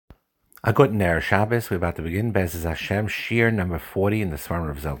A good Ner Shabbos. We're about to begin Bezes Hashem Shir number 40 in the Svarim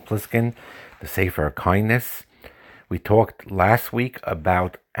of Zel Pliskin, the Sefer of Kindness. We talked last week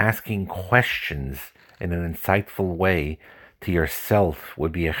about asking questions in an insightful way to yourself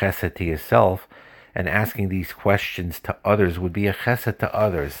would be a chesed to yourself, and asking these questions to others would be a chesed to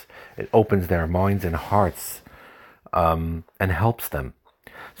others. It opens their minds and hearts and helps them.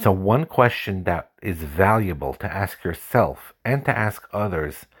 So one question that is valuable to ask yourself and to ask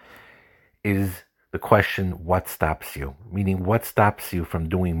others is the question, what stops you? Meaning, what stops you from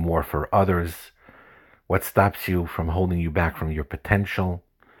doing more for others? What stops you from holding you back from your potential?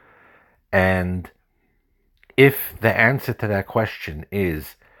 And if the answer to that question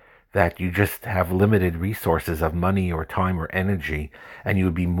is that you just have limited resources of money or time or energy, and you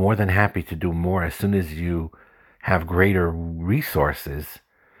would be more than happy to do more as soon as you have greater resources,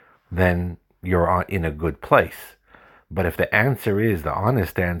 then you're in a good place. But if the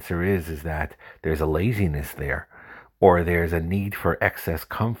honest answer is that there's a laziness there, or there's a need for excess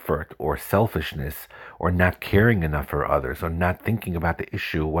comfort or selfishness, or not caring enough for others, or not thinking about the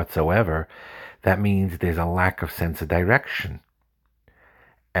issue whatsoever, that means there's a lack of sense of direction.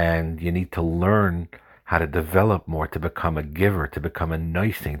 And you need to learn how to develop more, to become a giver, to become a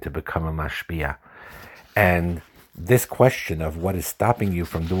noising, to become a mashpia. And this question of what is stopping you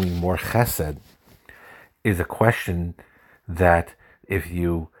from doing more chesed is a question that if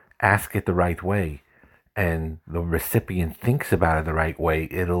you ask it the right way and the recipient thinks about it the right way,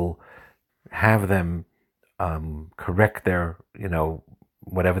 it'll have them correct their,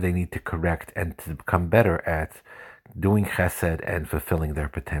 whatever they need to correct and to become better at doing chesed and fulfilling their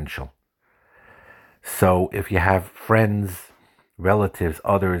potential. So if you have friends, relatives,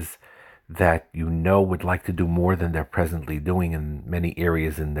 others that would like to do more than they're presently doing in many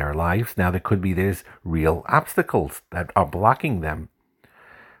areas in their lives. Now, there's real obstacles that are blocking them.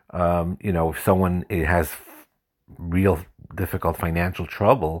 If someone has real difficult financial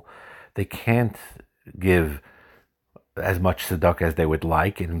trouble, they can't give as much tzedakah as they would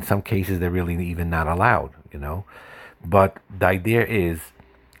like, and in some cases they're really even not allowed, But the idea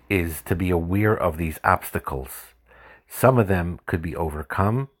is to be aware of these obstacles. Some of them could be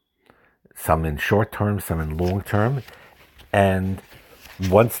overcome, some in short term, some in long term. And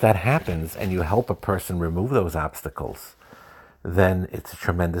once that happens and you help a person remove those obstacles, then it's a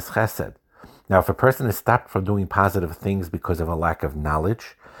tremendous chesed. Now, if a person is stopped from doing positive things because of a lack of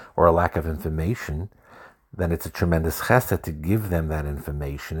knowledge or a lack of information, then it's a tremendous chesed to give them that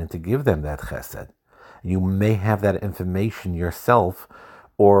information and to give them that chesed. You may have that information yourself,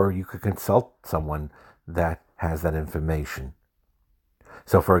 or you could consult someone that has that information.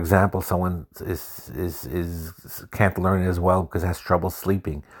 So, for example, someone can't learn as well because has trouble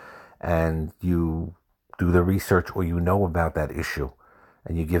sleeping, and you do the research or about that issue,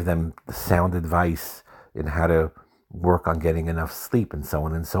 and you give them the sound advice in how to work on getting enough sleep and so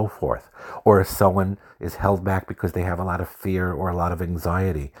on and so forth. Or if someone is held back because they have a lot of fear or a lot of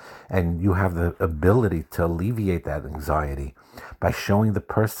anxiety, and you have the ability to alleviate that anxiety by showing the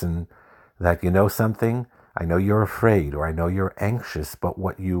person that something, I know you're afraid, or I know you're anxious, but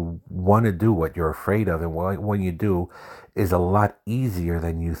what you want to do, what you're afraid of, and when you do, is a lot easier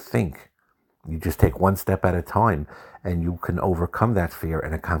than you think. You just take one step at a time, and you can overcome that fear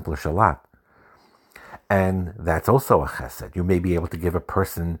and accomplish a lot. And that's also a chesed. You may be able to give a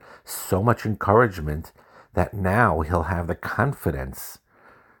person so much encouragement that now he'll have the confidence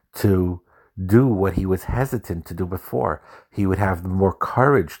to do what he was hesitant to do before. He would have more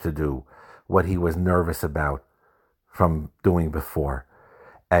courage to do what he was nervous about from doing before.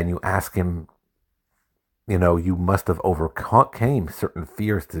 And you ask him, you must have overcame certain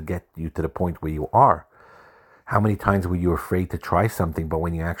fears to get you to the point where you are. How many times were you afraid to try something, but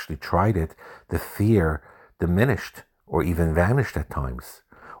when you actually tried it, the fear diminished or even vanished at times?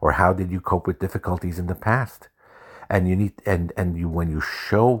 Or how did you cope with difficulties in the past? And when you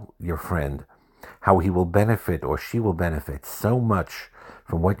show your friend how he will benefit or she will benefit so much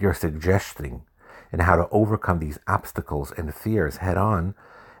from what you're suggesting, and how to overcome these obstacles and fears head on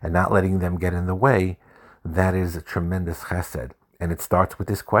and not letting them get in the way, that is a tremendous chesed. And it starts with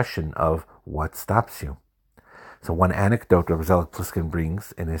this question of what stops you. So one anecdote Rav Zelig Pliskin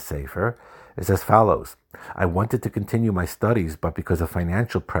brings in his Sefer is as follows. I wanted to continue my studies, but because of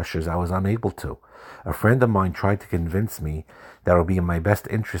financial pressures, I was unable to. A friend of mine tried to convince me that it would be in my best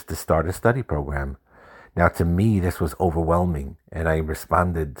interest to start a study program. Now, to me, this was overwhelming, and I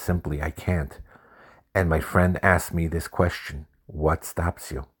responded simply, I can't. And my friend asked me this question, what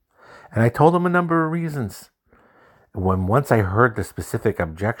stops you? And I told him a number of reasons. Once I heard the specific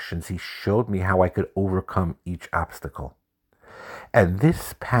objections, he showed me how I could overcome each obstacle. And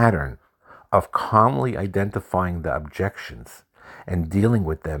this pattern of calmly identifying the objections and dealing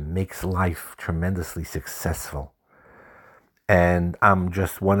with them makes life tremendously successful. And I'm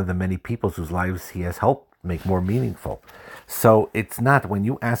just one of the many people whose lives he has helped make more meaningful. So it's not when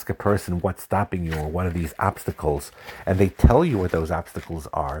you ask a person what's stopping you or what are these obstacles, and they tell you what those obstacles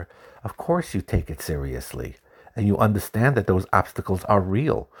are, of course you take it seriously. And you understand that those obstacles are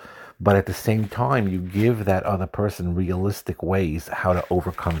real. But at the same time, you give that other person realistic ways how to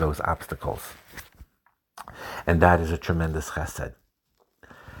overcome those obstacles. And that is a tremendous chesed.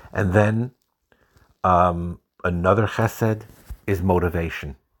 And then another chesed is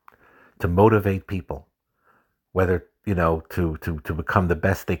motivation. To motivate people, whether, to become the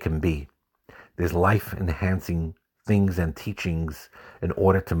best they can be. There's life-enhancing things and teachings in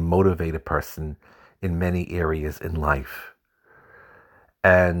order to motivate a person in many areas in life.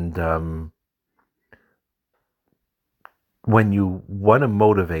 And when you want to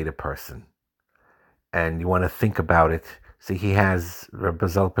motivate a person and you want to think about it, see, Rabbi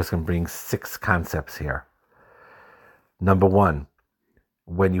Zalman Pliskin brings 6 concepts here. Number 1,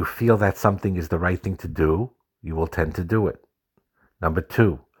 when you feel that something is the right thing to do, you will tend to do it. Number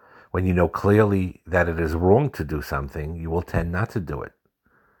 2, when you know clearly that it is wrong to do something, you will tend not to do it.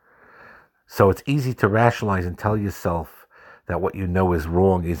 So it's easy to rationalize and tell yourself that what you know is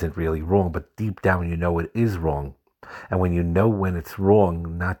wrong isn't really wrong, but deep down you know it is wrong. And when you know when it's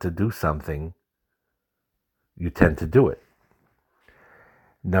wrong not to do something, you tend to do it.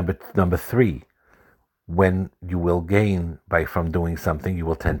 Number 3, when you will gain from doing something, you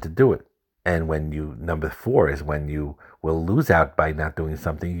will tend to do it. And number 4 is when you will lose out by not doing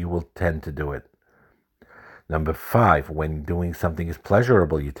something, you will tend to do it. Number 5, when doing something is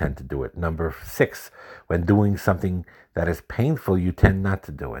pleasurable, you tend to do it. Number 6, when doing something that is painful, you tend not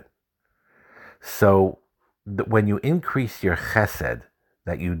to do it. So when you increase your chesed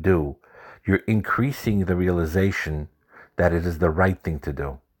that you do, you're increasing the realization that it is the right thing to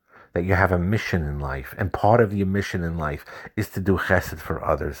do, that you have a mission in life, and part of your mission in life is to do chesed for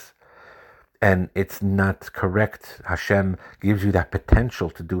others. And it's not correct. Hashem gives you that potential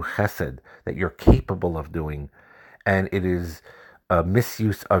to do chesed that you're capable of doing. And it is a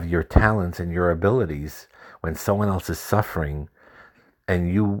misuse of your talents and your abilities when someone else is suffering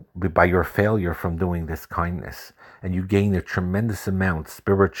and you, by your failure from doing this kindness, and you gain a tremendous amount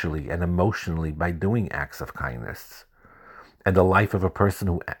spiritually and emotionally by doing acts of kindness. And the life of a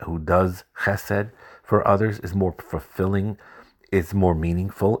person who does chesed for others is more fulfilling, is more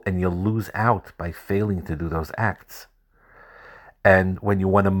meaningful, and you'll lose out by failing to do those acts. And when you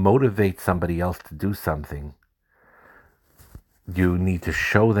want to motivate somebody else to do something, you need to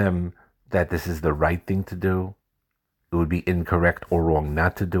show them that this is the right thing to do. It would be incorrect or wrong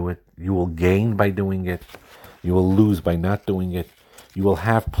not to do it. You will gain by doing it. You will lose by not doing it. You will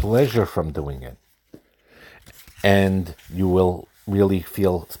have pleasure from doing it. And you will really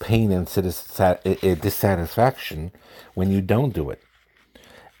feel pain and dissatisfaction when you don't do it.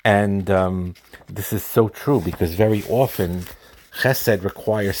 And this is so true because very often chesed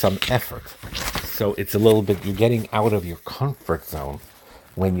requires some effort. So it's a little bit, you're getting out of your comfort zone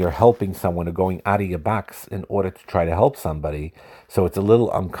when you're helping someone or going out of your box in order to try to help somebody. So it's a little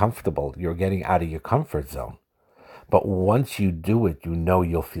uncomfortable. You're getting out of your comfort zone. But once you do it, you know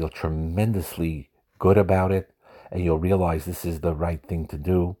you'll feel tremendously good about it. And you'll realize this is the right thing to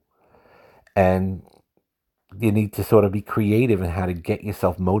do. And you need to sort of be creative in how to get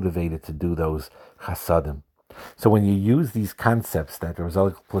yourself motivated to do those chasadim. So when you use these concepts that Rabbi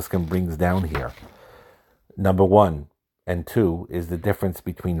Zalman Pliskin brings down here, number 1 and 2 is the difference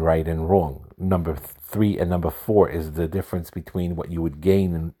between right and wrong. Number 3 and number 4 is the difference between what you would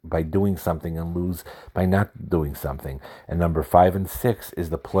gain by doing something and lose by not doing something. And number 5 and 6 is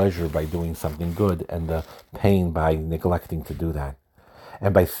the pleasure by doing something good and the pain by neglecting to do that.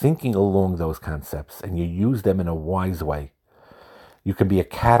 And by thinking along those concepts and you use them in a wise way, you can be a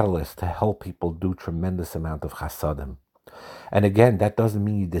catalyst to help people do tremendous amount of chasadim. And again, that doesn't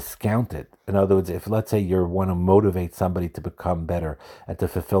mean you discount it. In other words, if let's say you want to motivate somebody to become better and to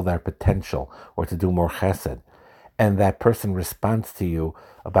fulfill their potential or to do more chesed, and that person responds to you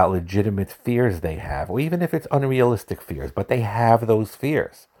about legitimate fears they have, or even if it's unrealistic fears, but they have those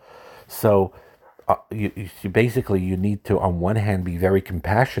fears. So you need to, on one hand, be very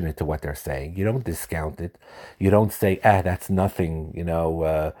compassionate to what they're saying. You don't discount it. You don't say, that's nothing,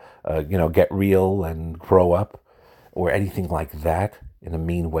 get real and grow up, or anything like that in a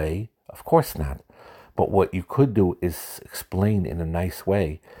mean way. Of course not. But what you could do is explain in a nice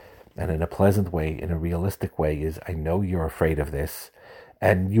way and in a pleasant way, in a realistic way, is I know you're afraid of this,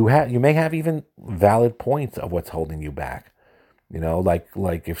 and you may have even valid points of what's holding you back.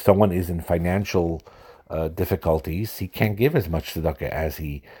 Like if someone is in financial difficulties, he can't give as much tzedakah as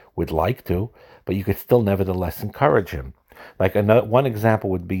he would like to, but you could still nevertheless encourage him. Like one example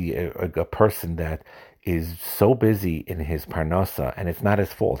would be a person that is so busy in his parnasa, and it's not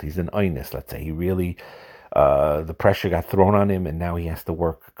his fault. He's an oinus, let's say. He really, the pressure got thrown on him, and now he has to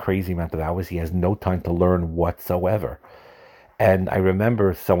work a crazy amount of hours. He has no time to learn whatsoever. And I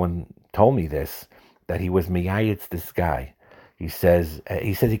remember someone told me this, that he was miyayitz this guy. He says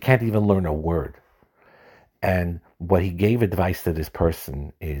he can't even learn a word. And what he gave advice to this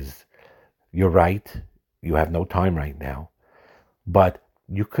person is, you're right, you have no time right now, but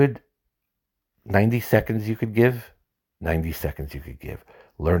you could, 90 seconds you could give, 90 seconds you could give.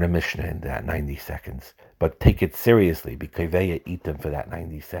 Learn a Mishnah in that 90 seconds, but take it seriously, because they eat them for that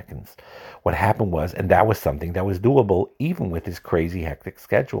 90 seconds. What happened was, and that was something that was doable even with his crazy hectic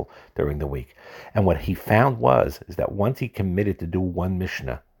schedule during the week. And what he found is that once he committed to do one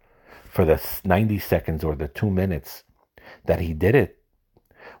Mishnah for the 90 seconds or the 2 minutes that he did it,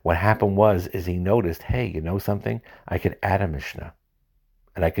 what happened is he noticed, hey, you know something? I could add a Mishnah,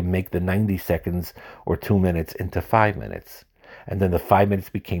 and I could make the 90 seconds or 2 minutes into 5 minutes. And then the 5 minutes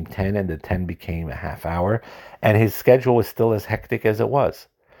became 10, and the 10 became a half hour. And his schedule was still as hectic as it was.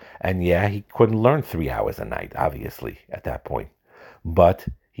 And yeah, he couldn't learn 3 hours a night, obviously, at that point. But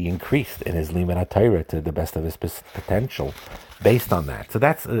he increased in his Limud HaTorah to the best of his potential based on that. So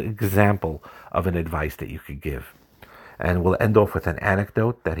that's an example of an advice that you could give. And we'll end off with an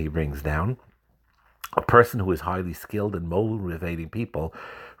anecdote that he brings down. A person who is highly skilled in motivating people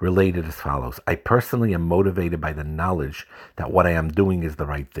related as follows. I personally am motivated by the knowledge that what I am doing is the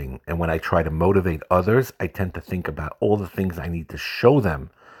right thing. And when I try to motivate others, I tend to think about all the things I need to show them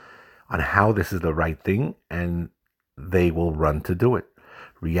on how this is the right thing, and they will run to do it.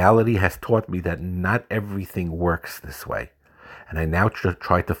 Reality has taught me that not everything works this way. And I now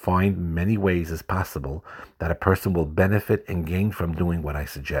try to find many ways as possible that a person will benefit and gain from doing what I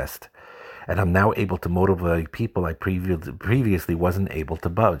suggest. And I'm now able to motivate people I previously wasn't able to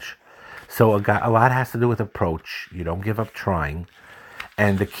budge. So a lot has to do with approach. You don't give up trying.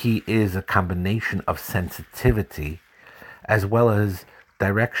 And the key is a combination of sensitivity as well as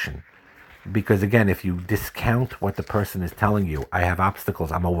direction. Because again, if you discount what the person is telling you, I have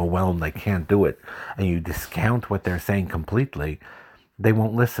obstacles, I'm overwhelmed, I can't do it, and you discount what they're saying completely, they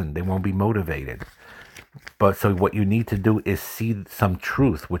won't listen, they won't be motivated. But so what you need to do is see some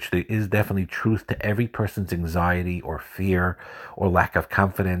truth, which there is definitely truth to every person's anxiety or fear or lack of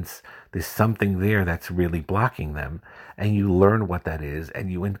confidence. There's something there that's really blocking them. And you learn what that is,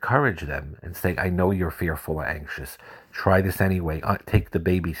 and you encourage them and say, I know you're fearful or anxious. Try this anyway. Take the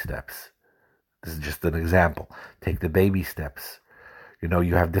baby steps. This is just an example. Take the baby steps. You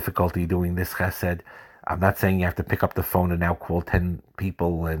have difficulty doing this chesed. I'm not saying you have to pick up the phone and now call 10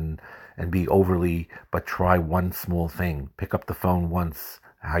 people and be overly, but try one small thing. Pick up the phone once.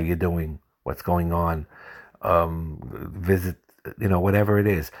 How you doing? What's going on? Visit, whatever it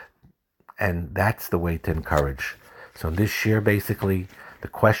is. And that's the way to encourage. So this year, basically, the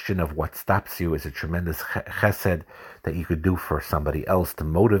question of what stops you is a tremendous chesed that you could do for somebody else to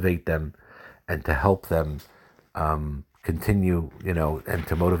motivate them and to help them continue, and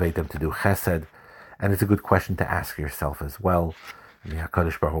to motivate them to do chesed. And it's a good question to ask yourself as well. And the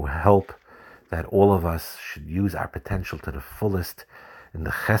HaKadosh Baruch Hu will help that all of us should use our potential to the fullest in the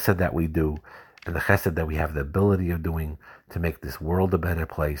chesed that we do, and the chesed that we have the ability of doing, to make this world a better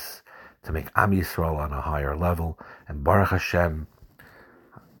place, to make Am Yisrael on a higher level. And Baruch Hashem,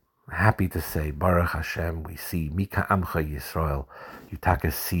 happy to say, Baruch Hashem, we see Mika Amcha Yisrael.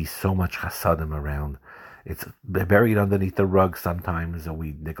 You see so much chasadim around. It's buried underneath the rug sometimes, and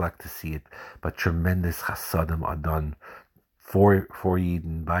we neglect to see it. But tremendous chasadim are done for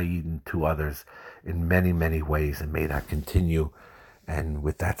Yidden, by Yidden, to others, in many, many ways. And may that continue. And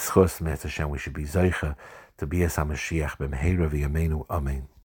with that schus, Me'ez Hashem, we should be zeicha to be as HaMashiach b'mheira v'yameinu. Amen.